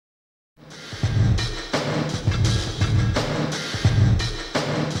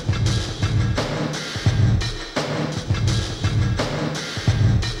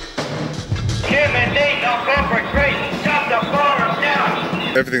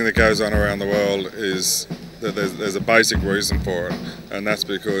everything that goes on around the world is that there's a basic reason for it, and that's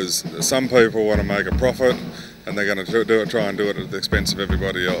because some people want to make a profit and they're going to try and do it at the expense of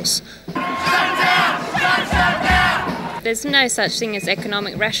everybody else. There's no such thing as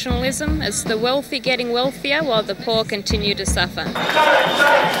economic rationalism. It's the wealthy getting wealthier while the poor continue to suffer.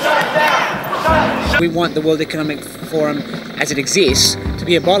 We want the World Economic Forum as it exists to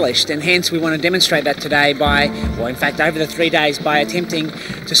be abolished, and hence we want to demonstrate that today by, well, in fact over the 3 days, by attempting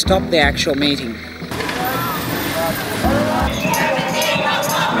to stop the actual meeting.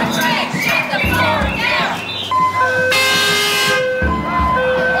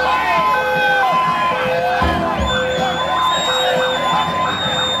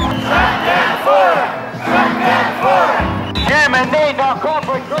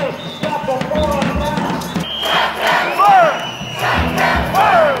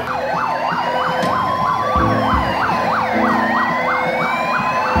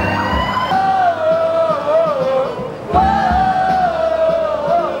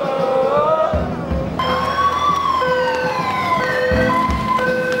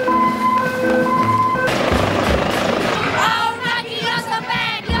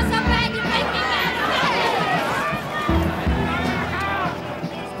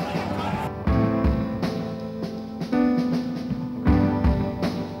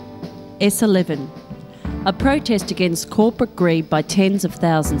 S11, a protest against corporate greed by tens of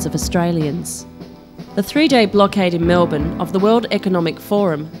thousands of Australians. The 3-day blockade in Melbourne of the World Economic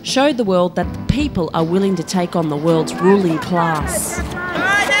Forum showed the world that the people are willing to take on the world's ruling class.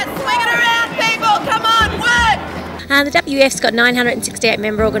 Alright, let's swing it around, people! Come on, work! The WEF's got 968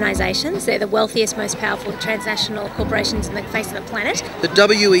 member organisations. They're the wealthiest, most powerful transnational corporations on the face of the planet. The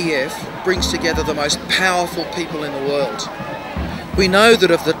WEF brings together the most powerful people in the world. We know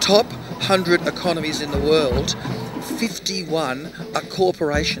that of the top 100 economies in the world, 51 are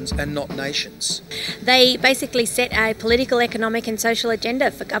corporations and not nations. They basically set a political, economic and social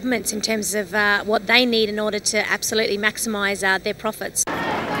agenda for governments in terms of what they need in order to absolutely maximise their profits.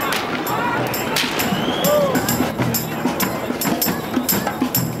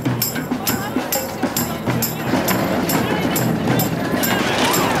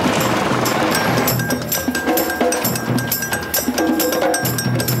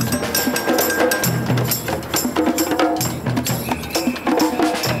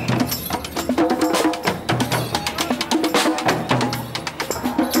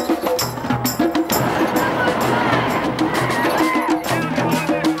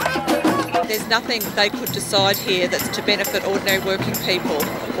 There's nothing they could decide here that's to benefit ordinary working people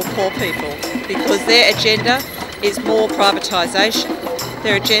or poor people, because their agenda is more privatisation.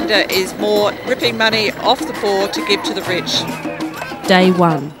 Their agenda is more ripping money off the poor to give to the rich. Day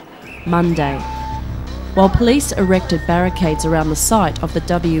 1, Monday. While police erected barricades around the site of the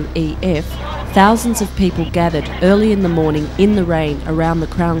WEF, thousands of people gathered early in the morning in the rain around the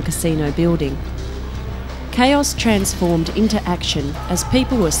Crown Casino building. Chaos transformed into action as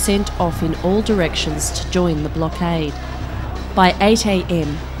people were sent off in all directions to join the blockade. By 8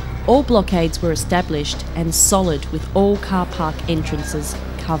 a.m, all blockades were established and solid, with all car park entrances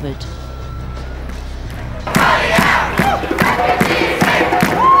covered.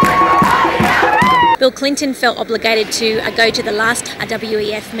 Bill Clinton felt obligated to go to the last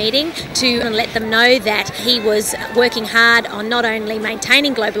WEF meeting to let them know that he was working hard on not only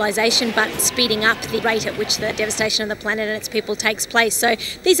maintaining globalisation but speeding up the rate at which the devastation of the planet and its people takes place. So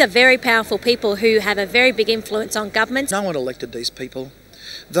these are very powerful people who have a very big influence on governments. No one elected these people.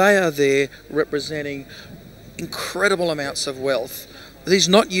 They are there representing incredible amounts of wealth. He's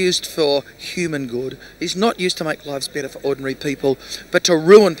not used for human good. He's not used to make lives better for ordinary people, but to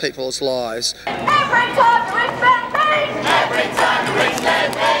ruin people's lives. Every time the rich man pays! Every time the rich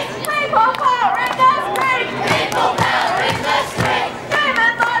man pays! People power in the street! People power in the street!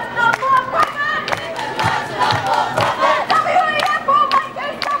 Human lives not for profit! Human lives not for profit! WEF will make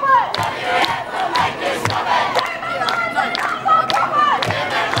you stop it! WEF will make you stop it! Human lives are not for profit!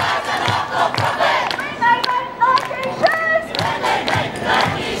 Human lives are not for profit! When they make Nike shoes! When they make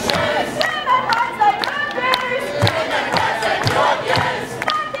Nike shoes! Human rights they abuse! Human rights they abuse!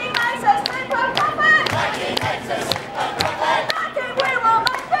 Nike makes us live for profit! Nike makes us live for profit! Nike, we will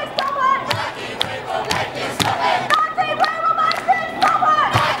make this stop it! Nike, we will make this stop it! Nike, we will make this stop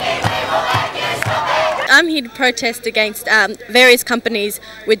it! Nike, we will make this stop it! I'm here to protest against various companies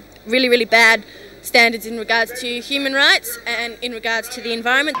with really bad standards in regards to human rights and in regards to the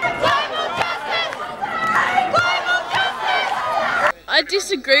environment. I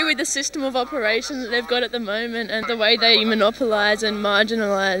disagree with the system of operation that they've got at the moment and the way they monopolise and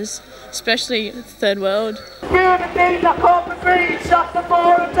marginalise, especially the third world. Human beings are corporate greed, shut the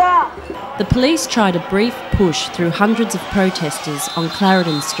door The police tried a brief push through hundreds of protesters on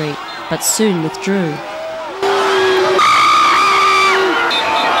Clarendon Street, but soon withdrew.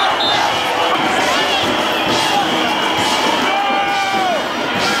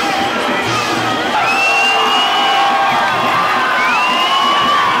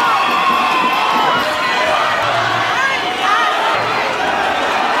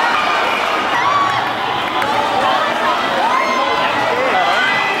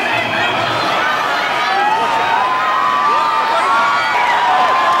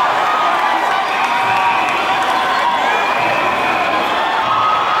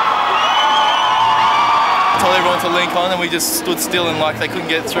 Told everyone to link on, and we just stood still and like they couldn't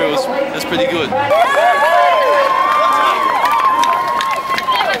get through. It was pretty good. Come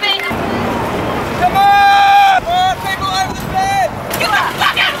on! More people over the bed! Get the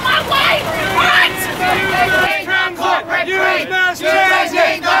fuck out of my way! Right! Use mass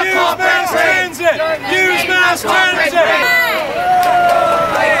transit! Use mass transit! Use mass transit! You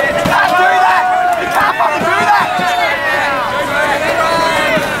can't do that! You can't fucking do that!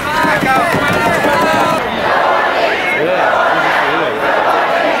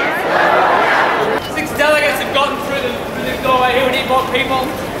 6 delegates have gotten through the doorway. Who would need more people?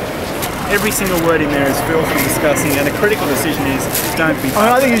 Every single word in there is filled and discussing, and a critical decision is don't be.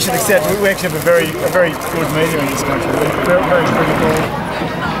 I think you should accept we actually have a very good media in this country. We're very critical.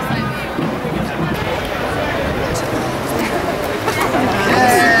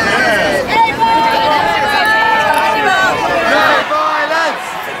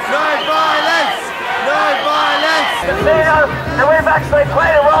 And we've actually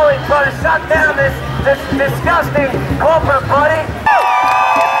played a role in trying to shut down this disgusting corporate body.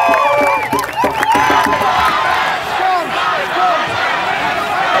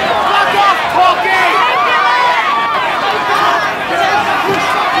 Fuck off, Porky!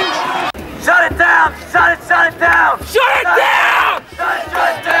 Shut it down! Shut it down! Shut it down! Shut it down! Shut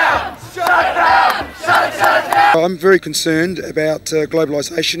it down! Shut it down! I'm very concerned about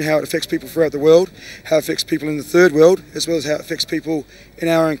globalisation, how it affects people throughout the world, how it affects people in the third world, as well as how it affects people in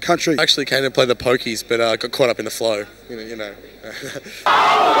our own country. I actually came to play the pokies, but got caught up in the flow. You know. The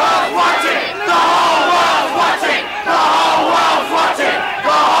whole world's watching! The whole world's watching! The whole world's watching!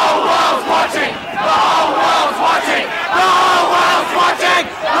 The whole world's watching! The whole world's watching! The whole world's watching!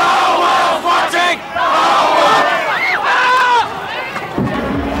 The whole world's watching! The whole world.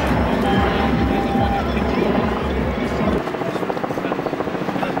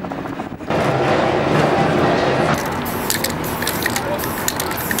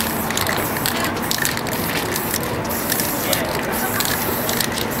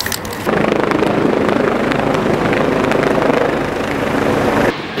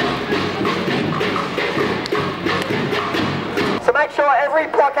 Make sure every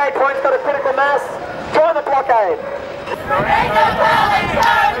blockade point's got a critical mass. Join the blockade. Ring the bell and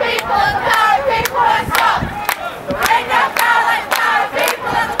power people and power people and stop. Ring the bell and power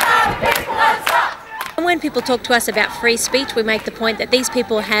people and power people and stop. And when people talk to us about free speech, we make the point that these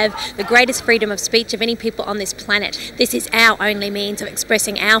people have the greatest freedom of speech of any people on this planet. This is our only means of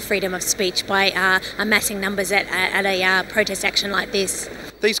expressing our freedom of speech by amassing numbers at a protest action like this.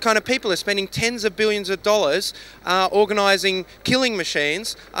 These kind of people are spending tens of billions of dollars organising killing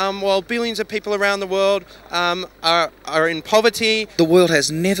machines while billions of people around the world are in poverty. The world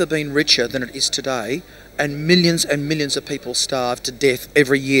has never been richer than it is today, and millions of people starve to death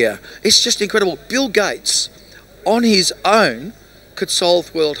every year. It's just incredible. Bill Gates, on his own, could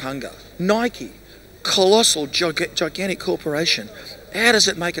solve world hunger. Nike, colossal, gigantic corporation. How does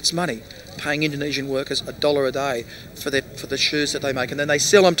it make its money? Paying Indonesian workers $1 a day for the shoes that they make, and then they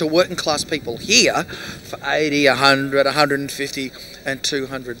sell them to working class people here for 80, 100, 150 and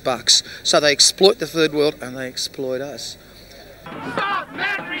 200 bucks. So they exploit the third world and they exploit us. Stop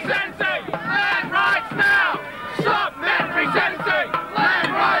representing land rights now! Stop representing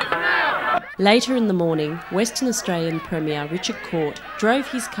land rights now! Later in the morning, Western Australian Premier Richard Court drove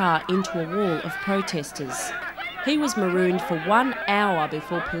his car into a wall of protesters. He was marooned for 1 hour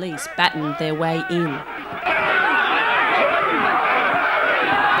before police battened their way in.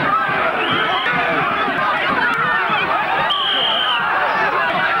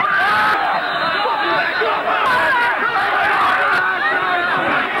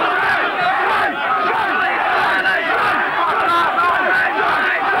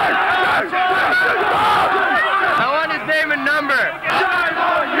 I want his name and number. Shame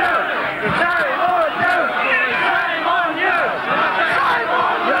on you! Shame on you! Shame on you! Shame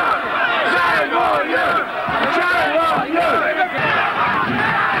on you! Shame on you!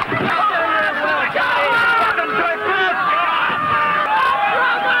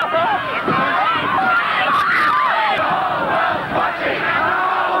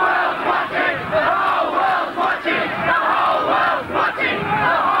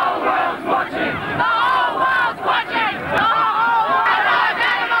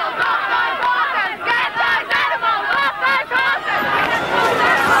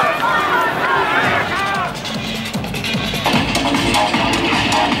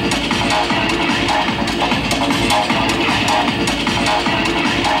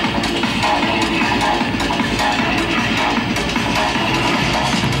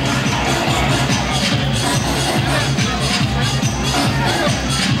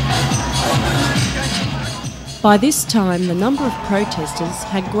 By this time, the number of protesters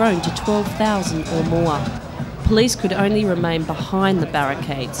had grown to 12,000 or more. Police could only remain behind the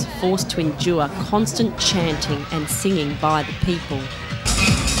barricades, forced to endure constant chanting and singing by the people.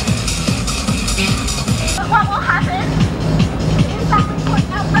 What will happen is that we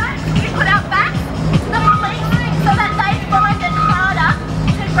put our backs to the police so that they find it harder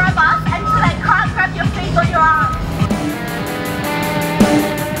to grab us and so they can't grab your feet or your arms.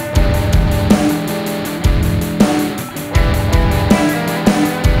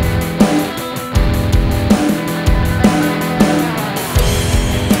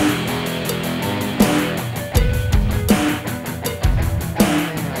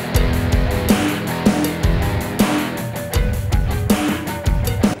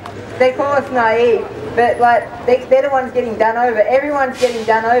 They call us naive, but like they're the ones getting done over. Everyone's getting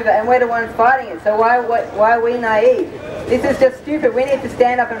done over, and we're the ones fighting it. So why are we naive? This is just stupid. We need to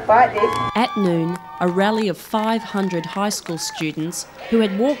stand up and fight this. At noon, a rally of 500 high school students who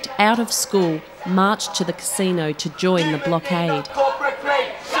had walked out of school marched to the casino to join the blockade. Corporate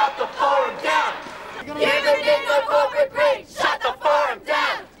greed, shut the forum down. Human need no corporate greed, shut the forum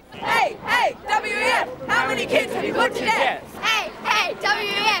down. Hey, WEF, how many kids have you put to death? Hey,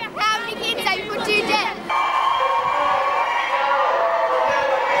 WEF, how many kids have you put to death?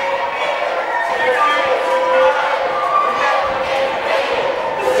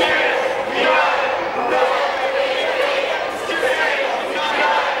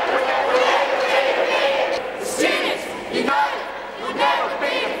 Students, united, will never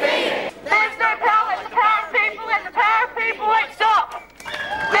be defeated. There's no power like the power of people, and the power of people won't stop.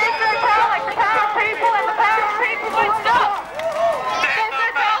 There's no power like the power of people, and the power of people won't stop. There's no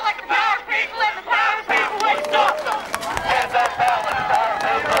power like the power of people, and the power of people won't stop. There's no power like the power of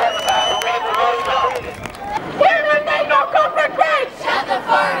people, and the power of people won't stop. Human need no corporate greed. Shut the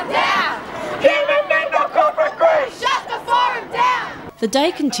forum down. Human need no corporate greed. Shut the forum down. The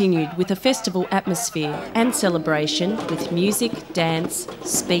day continued with a festival atmosphere and celebration with music, dance,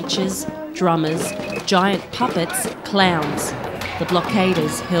 speeches, drummers, giant puppets, clowns. The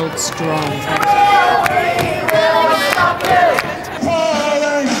blockaders held strong.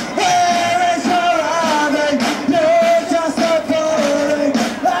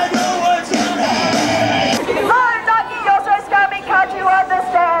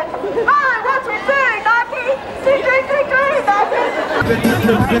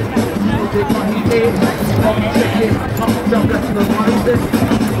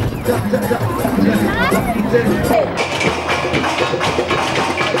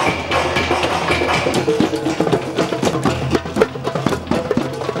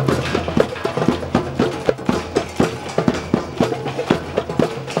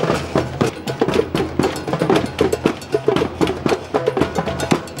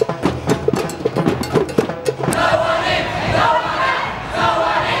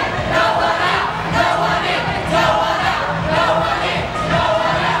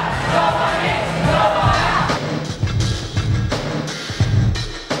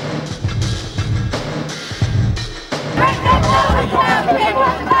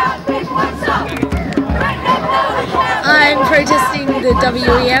 I'm protesting the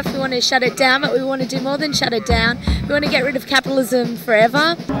WEF. We want to shut it down, but we want to do more than shut it down. We want to get rid of capitalism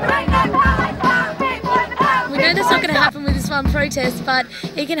forever. We know that's not going to happen with this one protest, but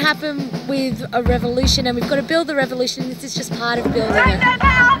it can happen with a revolution, and we've got to build the revolution. This is just part of building it.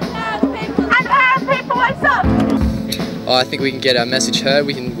 I think we can get our message heard.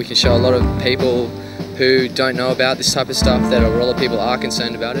 We can show a lot of people who don't know about this type of stuff that a lot of people are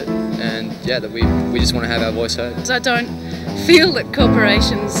concerned about it, and yeah, that we just want to have our voice heard. I don't feel that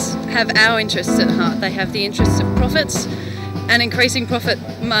corporations have our interests at heart. They have the interests of profits and increasing profit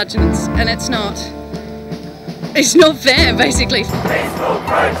margins, and it's not fair, basically. Peaceful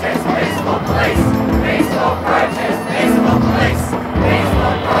protest, peaceful police. Peaceful protest, peaceful police.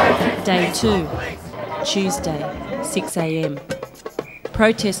 Peaceful protest. Day 2, Tuesday, 6 a.m.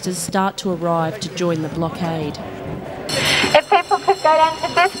 Protesters start to arrive to join the blockade. If people could go down to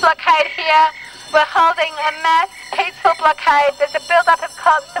this blockade here, we're holding a mass peaceful blockade. There's a build-up of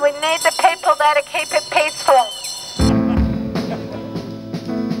cops, so we need the people there to keep it peaceful.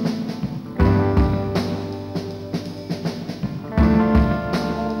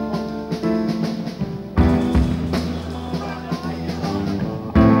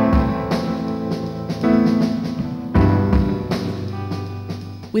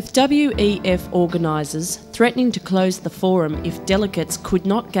 With WEF organisers threatening to close the forum if delegates could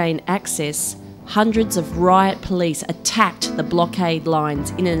not gain access, hundreds of riot police attacked the blockade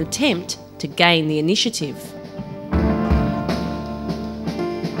lines in an attempt to gain the initiative.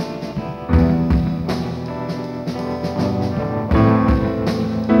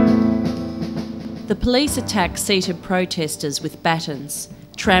 The police attack seated protesters with batons,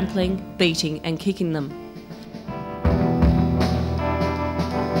 trampling, beating and kicking them.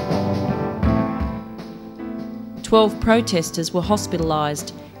 "12 protesters were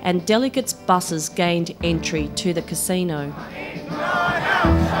hospitalised and delegates' buses gained entry to the casino. I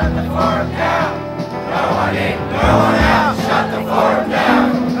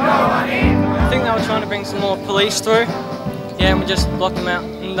think they were trying to bring some more police through. Yeah, and we just blocked them out.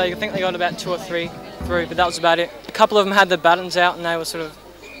 And I think they got about 2 or 3 through, but that was about it. A couple of them had their batons out and they were sort of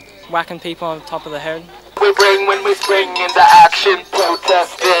whacking people on the top of the head. We bring when we spring into action,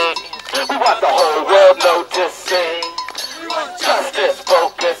 protesting. We want the whole world noticing. We want justice,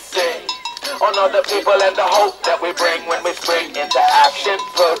 focusing on other people and the hope that we bring when we spring into action,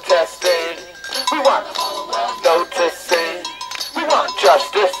 protesting. We want the whole world noticing. We want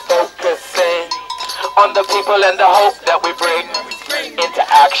justice, focusing on the people and the hope that we bring into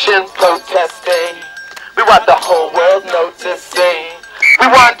action, protesting. We want the whole world noticing. We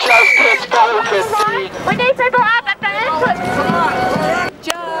want justice, focusing. We need people up at the entrance.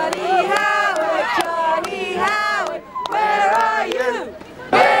 Johnny Howard, where are you?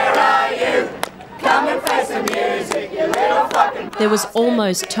 Where are you? Come and face the music, you little fucking... There was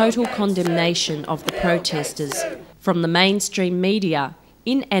almost total condemnation of the protesters from the mainstream media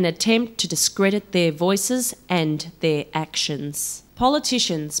in an attempt to discredit their voices and their actions.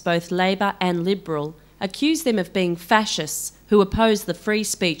 Politicians, both Labor and Liberal, accuse them of being fascists who oppose the free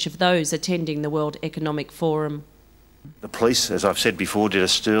speech of those attending the World Economic Forum. The police, as I've said before, did a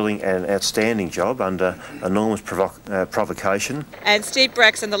sterling and outstanding job under enormous provocation. And Steve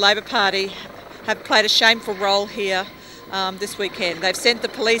Bracks and the Labor Party have played a shameful role here this weekend. They've sent the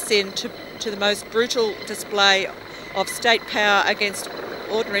police in to the most brutal display of state power against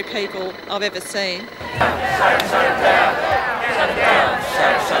ordinary people I've ever seen.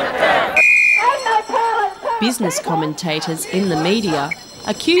 Business commentators in the media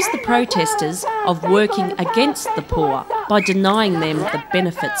accuse the protesters of working against the poor by denying them the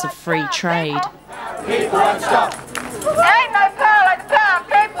benefits of free trade. People won't stop. Ain't no power like the power of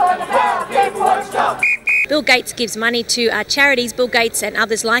people, and the power of people won't stop. Bill Gates gives money to charities. Bill Gates and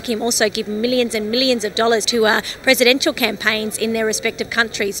others like him also give millions and millions of dollars to presidential campaigns in their respective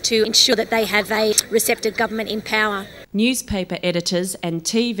countries to ensure that they have a receptive government in power. Newspaper editors and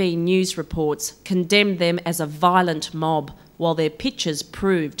TV news reports condemned them as a violent mob, while their pictures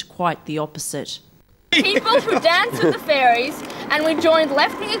proved quite the opposite. People who danced with the fairies, and we joined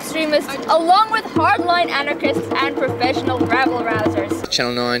left-wing extremists along with hardline anarchists and professional rabble-rousers.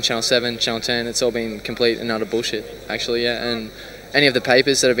 Channel 9, Channel 7, Channel 10, it's all been complete and utter bullshit, actually, yeah. And any of the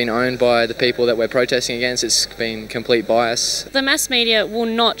papers that have been owned by the people that we're protesting against, it's been complete bias. The mass media will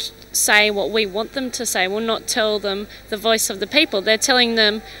not say what we want them to say, will not tell them the voice of the people. They're telling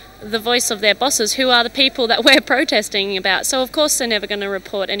them the voice of their bosses, who are the people that we're protesting about. So of course they're never going to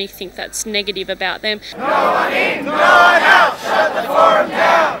report anything that's negative about them. No one in, no one out, shut the forum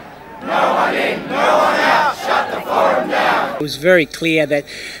down. No one in, no one out, shut the forum down. It was very clear that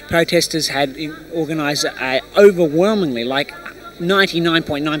protesters had organised overwhelmingly, like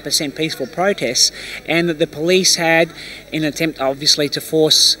 99.9% peaceful protests, and that the police had, in an attempt obviously to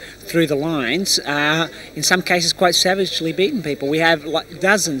force through the lines, in some cases quite savagely beaten people. We have like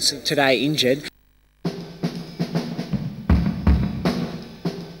dozens today injured.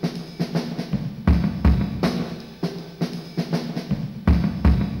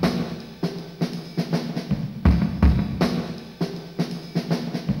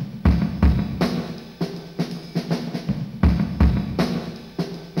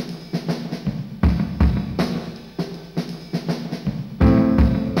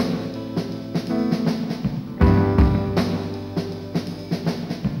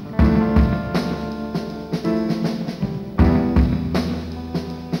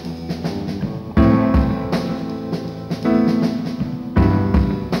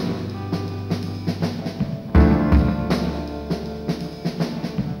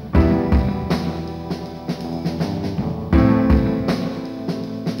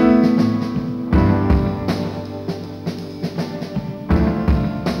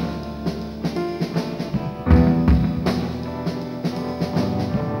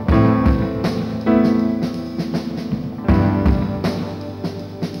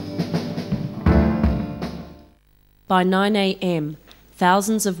 By 9 a.m,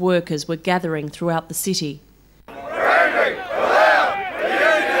 thousands of workers were gathering throughout the city.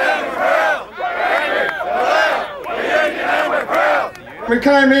 We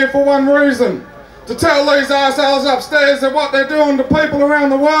came here for one reason, to tell these assholes upstairs that what they're doing to people around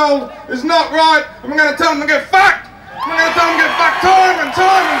the world is not right, and we're going to tell them to get fucked. We're going to tell them to get fucked time and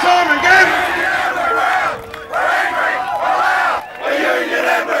time and time again.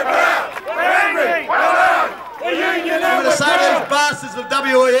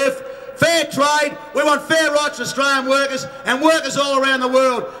 want fair rights for Australian workers and workers all around the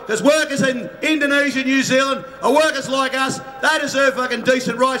world, because workers in Indonesia, New Zealand, are workers like us. They deserve fucking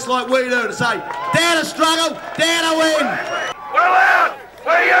decent rights like we do, to say, dare to struggle, dare to win. We're loud,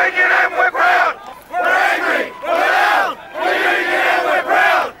 we're union and we're proud. We're angry, we're loud, we're union and we're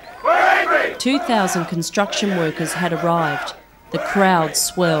proud. We're angry. 2,000 construction workers had arrived. The crowd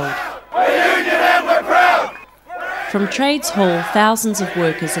swelled. We're union and we're proud. From Trades Hall, thousands of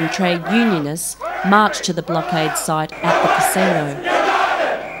workers and trade unionists marched to the blockade site at the casino.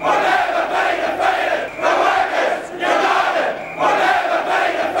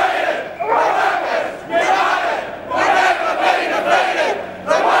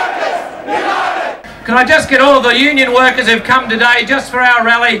 Can I just get all the union workers who've come today just for our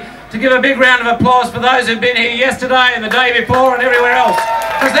rally to give a big round of applause for those who've been here yesterday and the day before and everywhere else,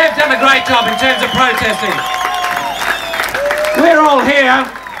 because they've done a great job in terms of protesting. We're all here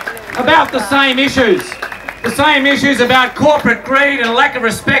about the same issues about corporate greed and lack of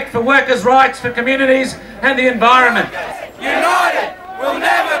respect for workers' rights, for communities and the environment. United, we'll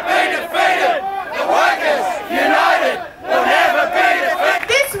never be defeated. The workers, united, will never be defeated.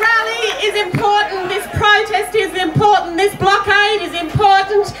 This rally is important, this protest is important, this blockade is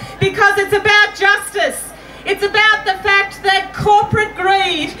important because it's about justice. It's about the fact that corporate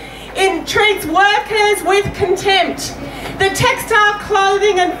greed treats workers with contempt. The textile,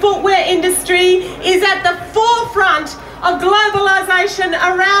 clothing and footwear industry is at the forefront of globalisation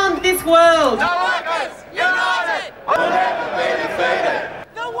around this world. The workers, united, will never be defeated.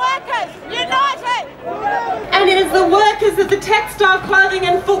 The workers, united. And it is the workers of the textile, clothing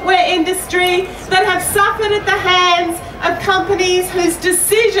and footwear industry that have suffered at the hands of companies whose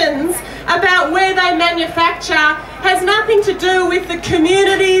decisions about where they manufacture has nothing to do with the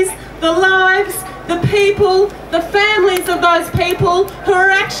communities, the lives, the people, the families of those people who are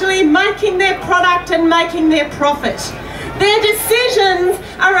actually making their product and making their profit. Their decisions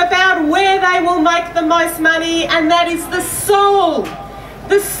are about where they will make the most money, and that is the sole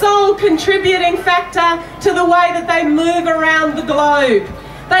contributing factor to the way that they move around the globe.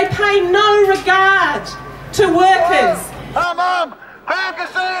 They pay no regard to workers. Pound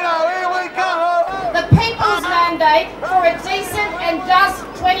Casino, here we come! The people's mandate for a decent and just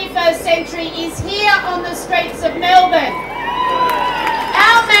 21st century is here on the streets of Melbourne.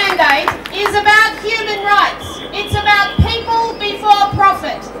 Our mandate is about human rights. It's about people before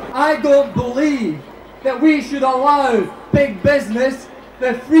profit. I don't believe that we should allow big business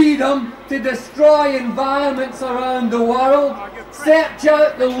the freedom to destroy environments around the world, search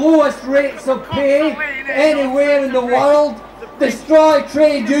out the lowest rates of pay anywhere in the world, destroy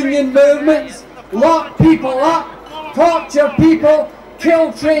trade union movements, lock people up, torture people,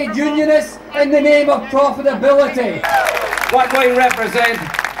 kill trade unionists in the name of profitability. What we represent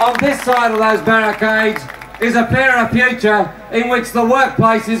on this side of those barricades is a fairer future in which the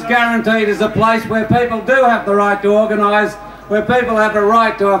workplace is guaranteed as a place where people do have the right to organise, where people have a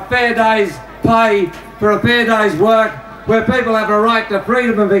right to a fair day's pay for a fair day's work, where people have a right to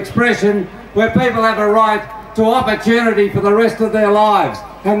freedom of expression, where people have a right to opportunity for the rest of their lives.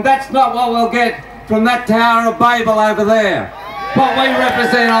 And that's not what we'll get from that Tower of Babel over there. What we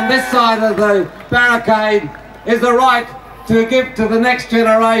represent on this side of the barricade is the right to give to the next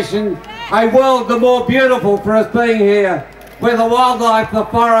generation a world the more beautiful for us being here, where the wildlife, the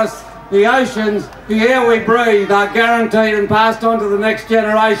forests, the oceans, the air we breathe are guaranteed and passed on to the next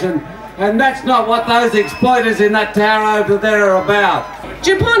generation. And that's not what those exploiters in that tower over there are about.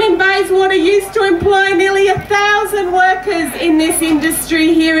 Japon in Bayswater used to employ nearly 1,000 workers in this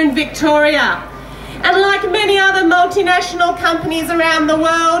industry here in Victoria. And like many other multinational companies around the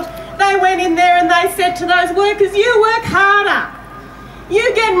world, they went in there and they said to those workers, you work harder,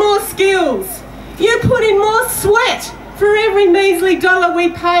 you get more skills, you put in more sweat for every measly dollar we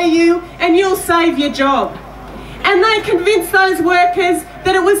pay you and you'll save your job. And they convinced those workers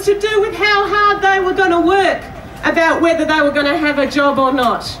that it was to do with how hard they were going to work about whether they were going to have a job or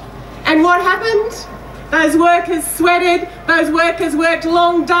not. And what happened? Those workers sweated, those workers worked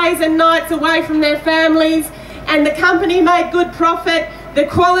long days and nights away from their families, and the company made good profit, the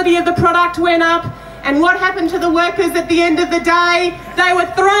quality of the product went up, and what happened to the workers at the end of the day? They were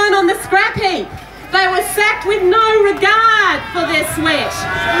thrown on the scrap heap. They were sacked with no regard for their sweat,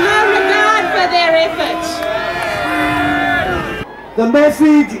 no regard for their effort. The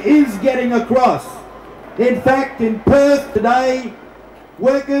message is getting across. In fact, in Perth today,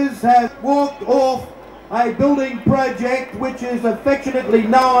 workers have walked off a building project which is affectionately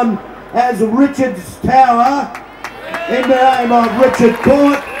known as Richard's Tower, in the name of Richard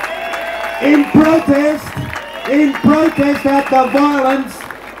Court, in protest at the violence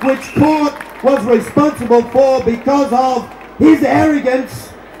which Court was responsible for because of his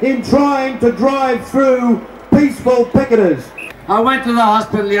arrogance in trying to drive through peaceful picketers. I went to the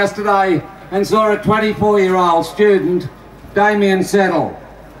hospital yesterday and saw a 24-year-old student, Damien Settle.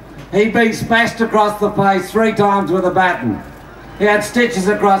 He'd been smashed across the face 3 times with a baton. He had stitches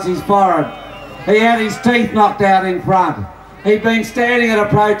across his forehead. He had his teeth knocked out in front. He'd been standing at a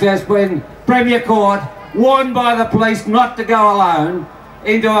protest when Premier Court, warned by the police not to go alone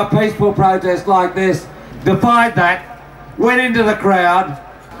into a peaceful protest like this, defied that, went into the crowd,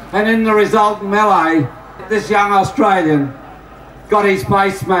 and in the resultant melee, this young Australian got his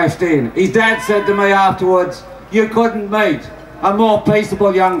face smashed in. His dad said to me afterwards, "You couldn't meet a more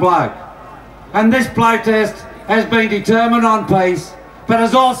peaceable young bloke." And this protest has been determined on peace, but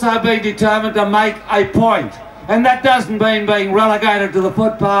has also been determined to make a point. And that doesn't mean being relegated to the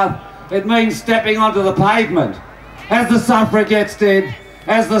footpath, it means stepping onto the pavement, as the suffragettes did,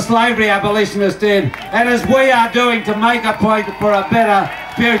 as the slavery abolitionists did, and as we are doing to make a point for a better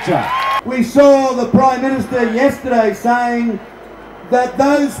future. We saw the Prime Minister yesterday saying that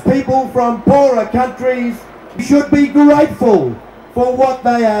those people from poorer countries should be grateful for what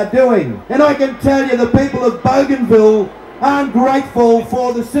they are doing. And I can tell you the people of Bougainville aren't grateful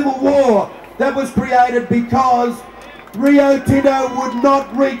for the civil war that was created because Rio Tinto would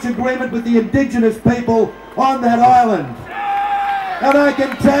not reach agreement with the indigenous people on that island. And I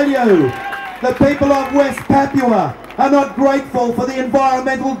can tell you the people of West Papua are not grateful for the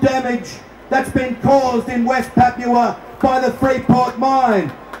environmental damage that's been caused in West Papua by the Freeport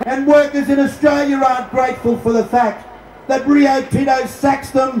mine. And workers in Australia aren't grateful for the fact that Rio Tinto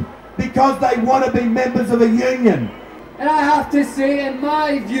sacks them because they want to be members of a union. And I have to say, in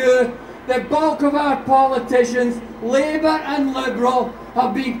my view, the bulk of our politicians, Labour and Liberal,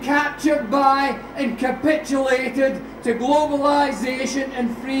 have been captured by and capitulated to globalisation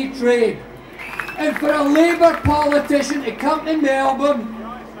and free trade. And for a Labour politician to come to Melbourne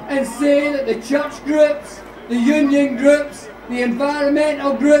and say that the church groups, the union groups, the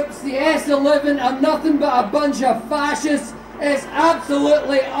environmental groups, the S11 are nothing but a bunch of fascists is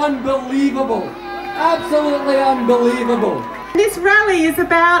absolutely unbelievable. Absolutely unbelievable. This rally is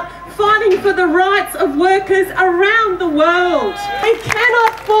about fighting for the rights of workers around the world. We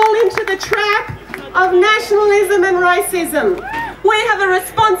cannot fall into the trap of nationalism and racism. We have a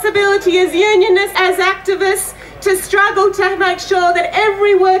responsibility as unionists, as activists, to struggle to make sure that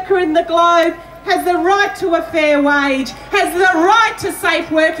every worker in the globe has the right to a fair wage, has the right to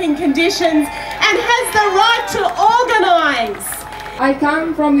safe working conditions, and has the right to organise. I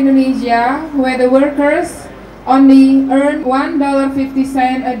come from Indonesia, where the workers only earn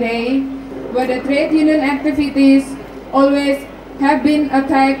 $1.50 a day, where the trade union activities always have been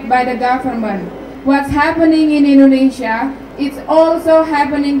attacked by the government. What's happening in Indonesia, it's also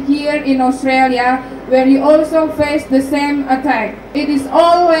happening here in Australia, where you also face the same attack. It is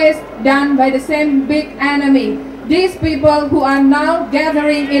always done by the same big enemy, these people who are now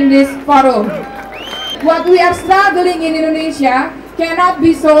gathering in this forum. What we are struggling in Indonesia cannot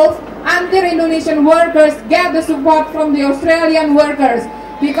be solved until Indonesian workers get the support from the Australian workers,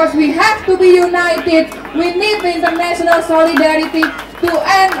 because we have to be united. We need the international solidarity to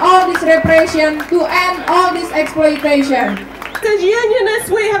end all this repression, to end all this exploitation. As unionists,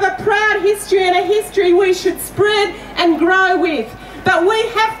 we have a proud history and a history we should spread and grow with. But we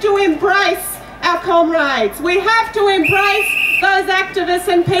have to embrace our comrades. We have to embrace those activists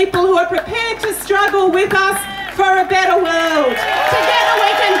and people who are prepared to struggle with us for a better world. Together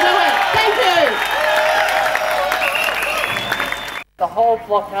we can do it. Thank you. The whole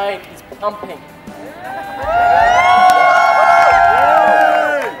blockade is pumping.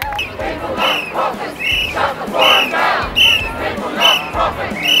 People love profits, shut the forum down. People love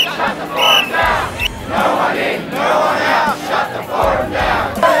profits, shut the forum down. No one in, no one out, shut the forum down.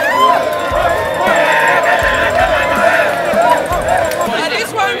 Now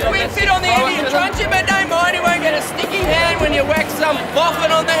this won't fit on the Indian truncheon, but don't mind, it won't get a sticky hand when you whack some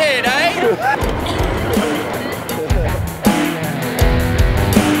boffin on the head, eh?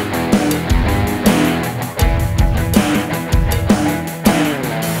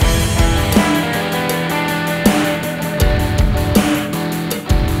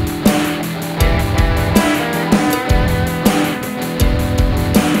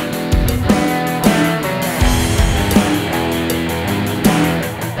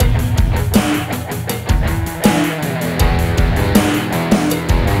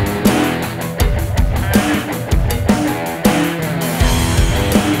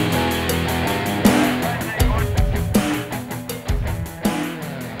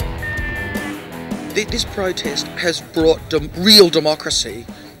 This protest has brought real democracy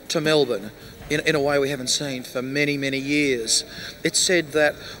to Melbourne. in a way we haven't seen for many, many years. It said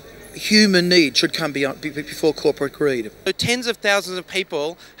that human need should come before corporate greed. So tens of thousands of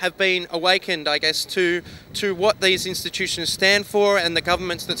people have been awakened, I guess, to what these institutions stand for and the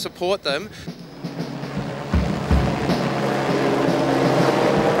governments that support them.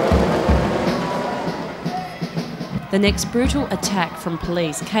 The next brutal attack from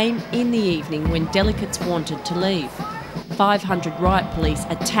police came in the evening when delegates wanted to leave. 500 riot police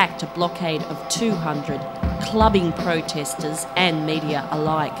attacked a blockade of 200, clubbing protesters and media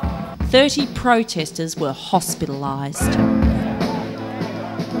alike. 30 protesters were hospitalised.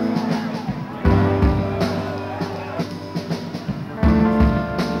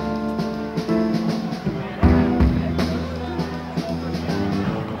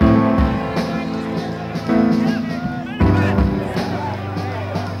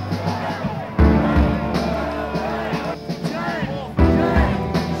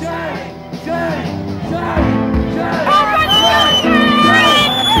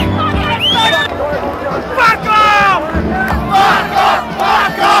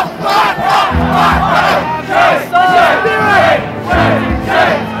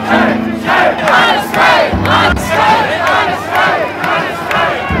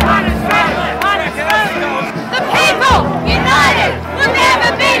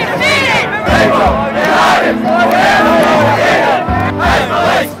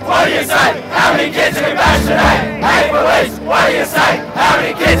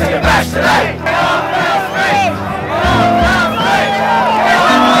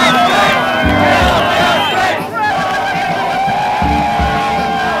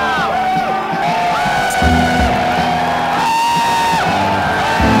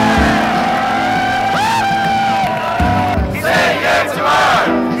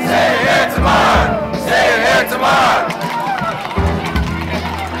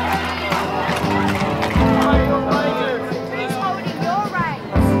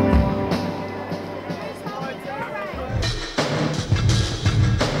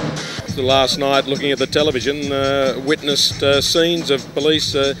 Last night, looking at the television, witnessed scenes of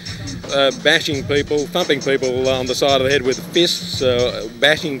police bashing people, thumping people on the side of the head with fists,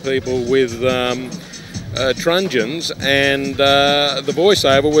 bashing people with truncheons, and the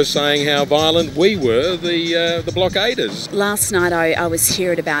voiceover was saying how violent we were, the blockaders. Last night I was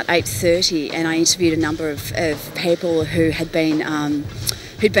here at about 8:30 and I interviewed a number of people who had been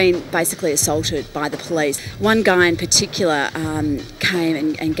basically assaulted by the police. One guy in particular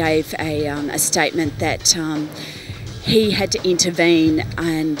came and gave a statement that he had to intervene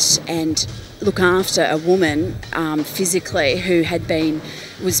and look after a woman physically who had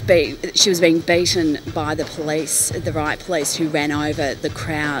she was being beaten by the police, the riot police, who ran over the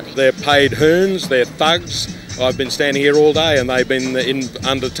crowd. They're paid hoons, they're thugs. I've been standing here all day and they've been in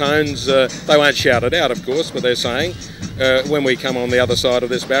undertones. They won't shout it out, of course, but they're saying, when we come on the other side of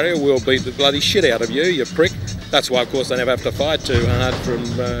this barrier, we'll beat the bloody shit out of you, you prick. That's why, of course, they never have to fight too hard from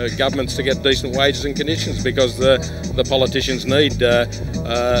governments to get decent wages and conditions, because the politicians need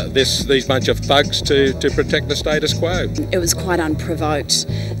these bunch of thugs to protect the status quo. It was quite unprovoked.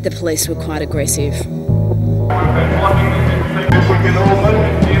 The police were quite aggressive.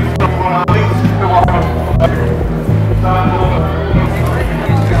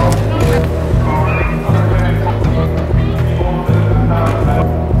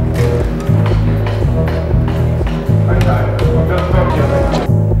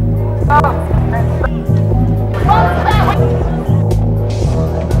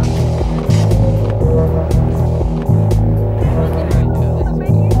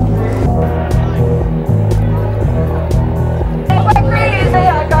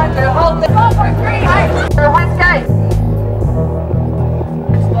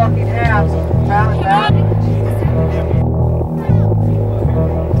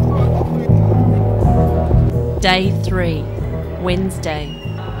 Day 3, Wednesday.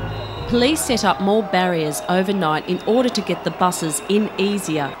 Police set up more barriers overnight in order to get the buses in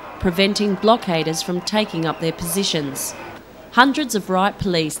easier, preventing blockaders from taking up their positions. Hundreds of riot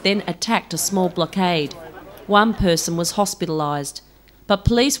police then attacked a small blockade. One person was hospitalised, but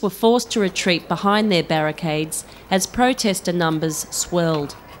police were forced to retreat behind their barricades as protester numbers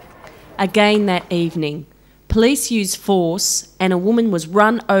swelled. Again that evening, police used force and a woman was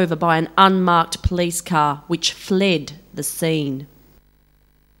run over by an unmarked police car which fled the scene.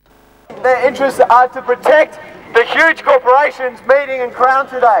 Their interests are to protect the huge corporations meeting in Crown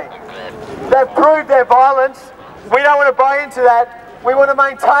today. They've proved their violence. We don't want to buy into that. We want to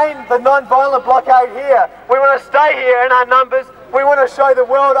maintain the non-violent blockade here. We want to stay here in our numbers. We want to show the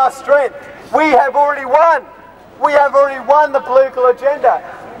world our strength. We have already won. We have already won the political agenda.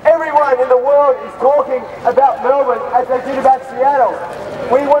 Everyone in the world is talking about Melbourne as they did about Seattle.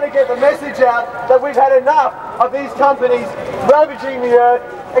 We want to get the message out that we've had enough of these companies ravaging the earth,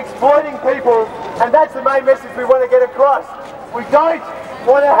 exploiting people, and that's the main message we want to get across. We don't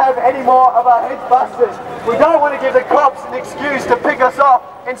want to have any more of our heads busted. We don't want to give the cops an excuse to pick us off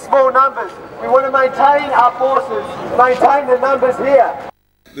in small numbers. We want to maintain our forces, maintain the numbers here.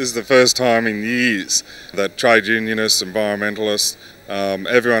 This is the first time in years that trade unionists, environmentalists,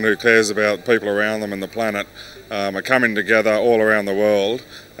 everyone who cares about people around them and the planet are coming together all around the world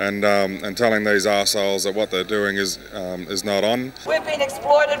and telling these arseholes that what they're doing is not on. We've been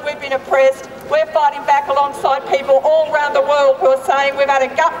exploited, we've been oppressed, we're fighting back alongside people all around the world who are saying we've had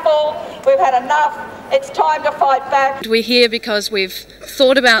a gutful, we've had enough, it's time to fight back. We're here because we've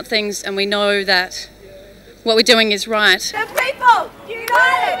thought about things and we know that what we're doing is right. The people,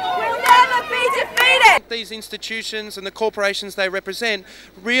 united, will never be defeated. These institutions and the corporations they represent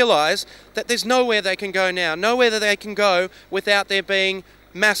realise that there's nowhere they can go now, nowhere that they can go without there being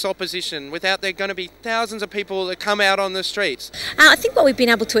mass opposition, without there going to be thousands of people that come out on the streets. I think what we've been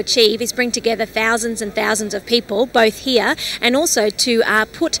able to achieve is bring together thousands and thousands of people, both here and also to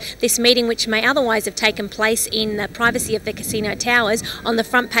put this meeting, which may otherwise have taken place in the privacy of the casino towers, on the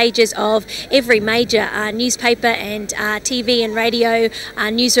front pages of every major newspaper and TV and radio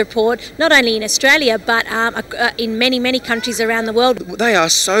news report, not only in Australia but in many, many countries around the world. They are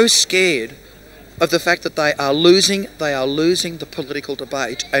so scared of the fact that they are losing the political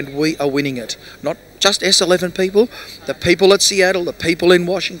debate, and we are winning it. Not just S11 people, the people at Seattle, the people in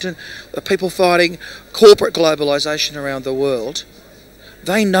Washington, the people fighting corporate globalisation around the world.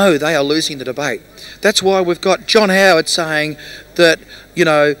 They know they are losing the debate. That's why we've got John Howard saying that, you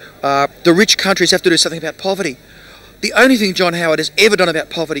know, the rich countries have to do something about poverty. The only thing John Howard has ever done about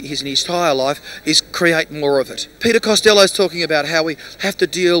poverty in his entire life is create more of it. Peter Costello's talking about how we have to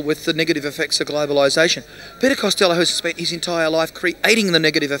deal with the negative effects of globalisation. Peter Costello has spent his entire life creating the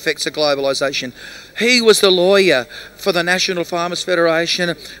negative effects of globalisation. He was the lawyer for the National Farmers Federation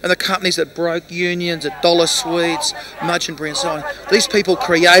and the companies that broke unions at Dollar Sweets, Mudgeonbury and so on. These people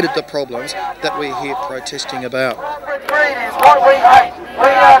created the problems that we're here protesting about. Corporate greed is what we hate. We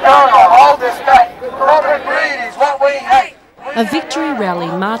are going to hold this state. Corporate greed is what we hate. A victory rally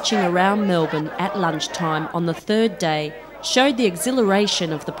marching around Melbourne at lunchtime on the third day showed the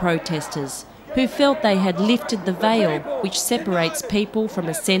exhilaration of the protesters, who felt they had lifted the veil which separates people from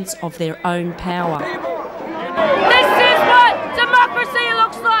a sense of their own power. This is what democracy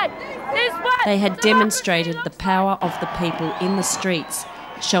looks like. They had demonstrated the power of the people in the streets,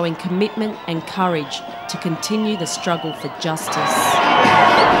 showing commitment and courage to continue the struggle for justice.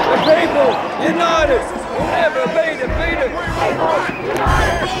 The people united will never be defeated.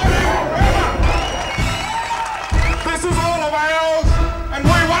 This is all of ours, and we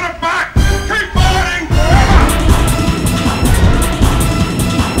want it back. Keep fighting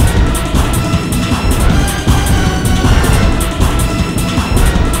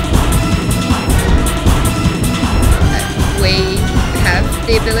We have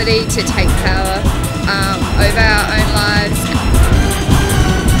the ability to take power over our own lives.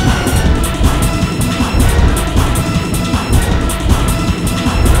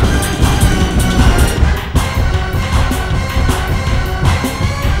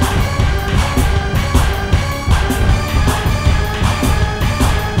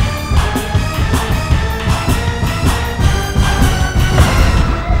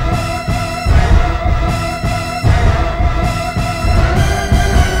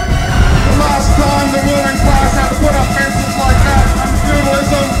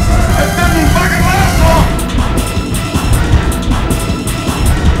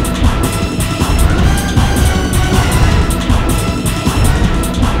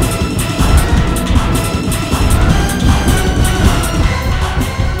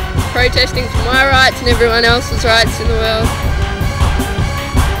 Protesting for my rights and everyone else's rights in the world.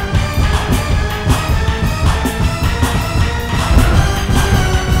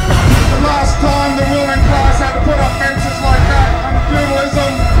 The last time the ruling class had to put up fences like that under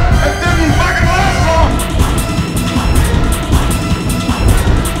feudalism, it didn't fucking last long.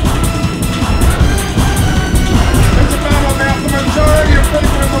 It's a battle about the majority of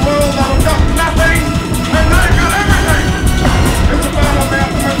people in the world that have got nothing and they've got everything. It's a battle about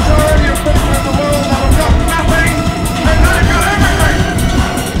the majority of people in the world that have got nothing and they've got everything.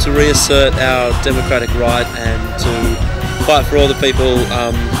 To reassert our democratic right and to fight for all the people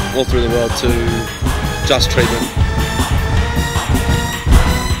all through the world to just treatment.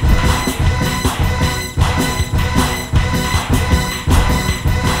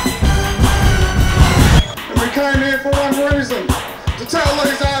 We came here for one reason, to tell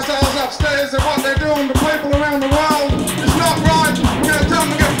these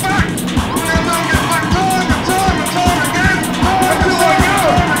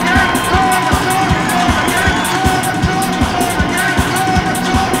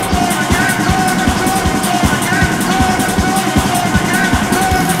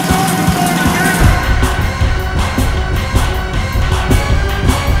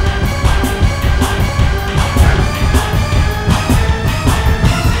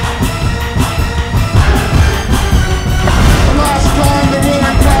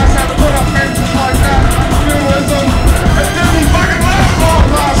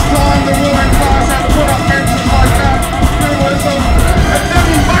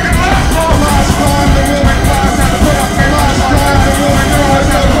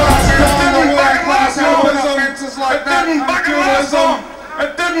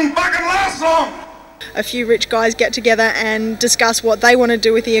a few rich guys get together and discuss what they want to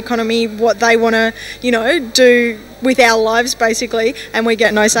do with the economy, what they want to, you know, do with our lives basically, and we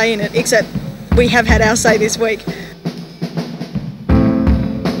get no say in it, except we have had our say this week.